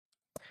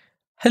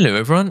Hello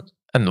everyone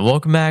and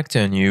welcome back to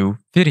a new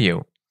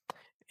video.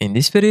 In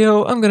this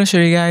video, I'm going to show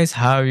you guys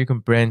how you can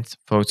print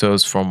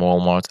photos from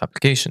Walmart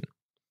application.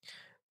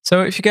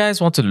 So if you guys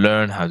want to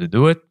learn how to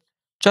do it,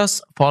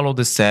 just follow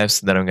the steps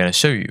that I'm going to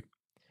show you.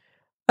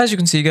 As you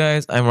can see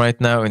guys, I'm right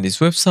now in this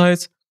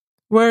website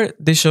where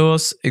they show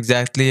us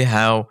exactly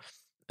how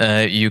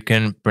you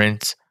can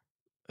print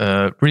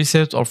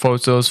receipts or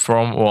photos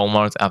from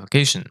Walmart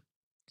application.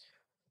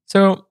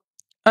 So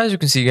as you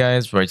can see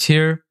guys right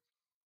here,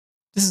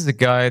 this is the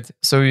guide,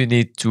 so you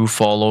need to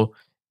follow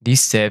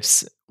these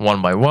steps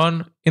one by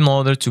one in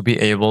order to be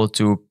able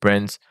to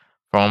print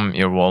from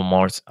your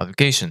Walmart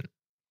application.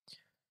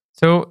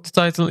 So the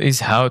title is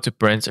How to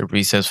Print a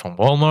Receipt from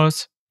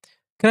Walmart.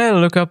 Can I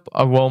look up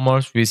a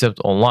Walmart receipt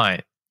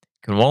online?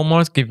 Can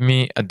Walmart give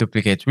me a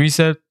duplicate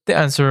receipt? The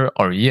answer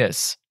are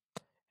yes.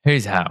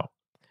 Here's how.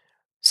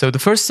 So the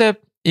first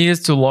step is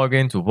to log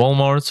into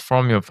Walmart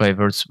from your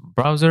favorite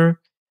browser.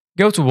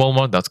 Go to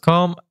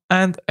walmart.com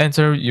and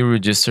enter your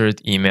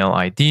registered email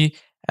ID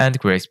and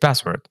create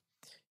password.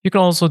 You can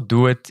also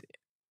do it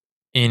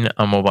in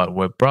a mobile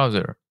web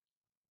browser.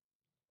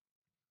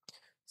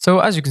 So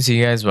as you can see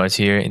guys right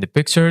here in the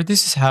picture,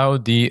 this is how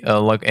the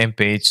login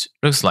page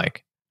looks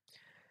like.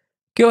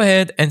 Go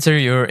ahead, enter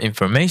your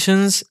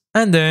informations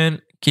and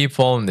then keep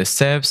following the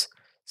steps.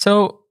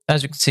 So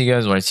as you can see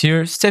guys right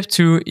here, step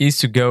 2 is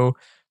to go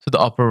to the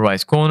upper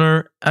right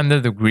corner under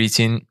the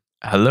greeting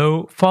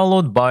hello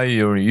followed by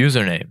your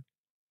username.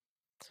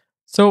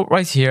 So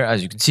right here,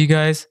 as you can see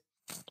guys,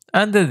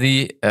 under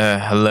the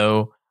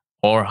hello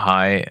or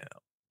hi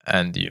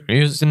and your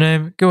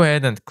username, go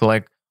ahead and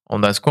click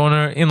on that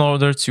corner in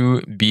order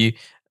to be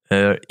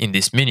in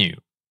this menu.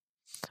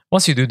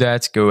 Once you do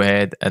that, go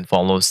ahead and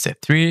follow step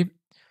 3.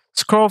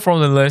 Scroll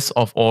from the list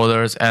of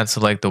orders and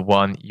select the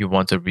one you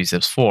want a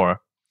receipt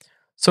for.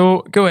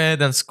 So go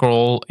ahead and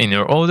scroll in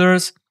your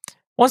orders.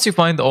 Once you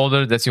find the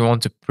order that you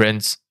want to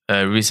print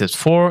a receipt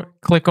for,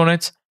 click on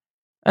it,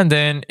 and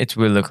then it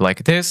will look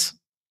like this.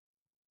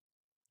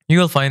 You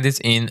will find it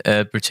in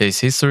purchase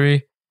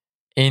history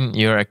in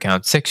your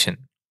account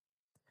section.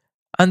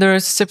 Under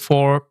step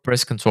 4,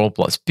 press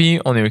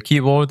Ctrl+P on your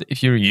keyboard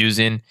if you're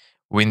using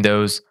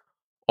Windows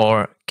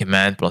or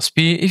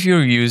Command+P if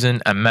you're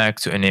using a Mac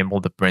to enable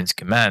the print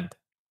command.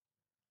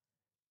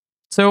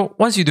 So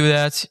once you do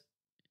that,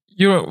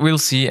 you will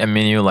see a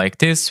menu like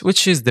this,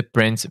 which is the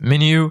print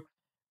menu.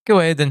 Go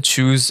ahead and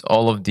choose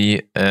all of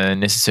the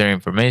necessary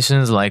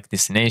informations like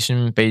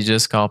destination,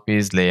 pages,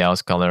 copies,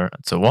 layout, color,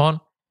 and so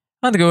on.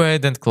 And go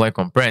ahead and click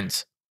on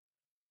print.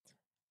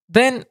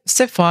 Then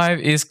step 5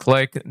 is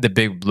click the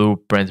big blue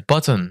print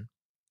button.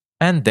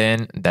 And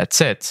then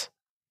that's it.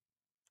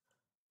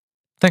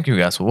 Thank you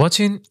guys for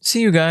watching.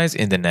 See you guys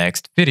in the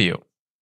next video.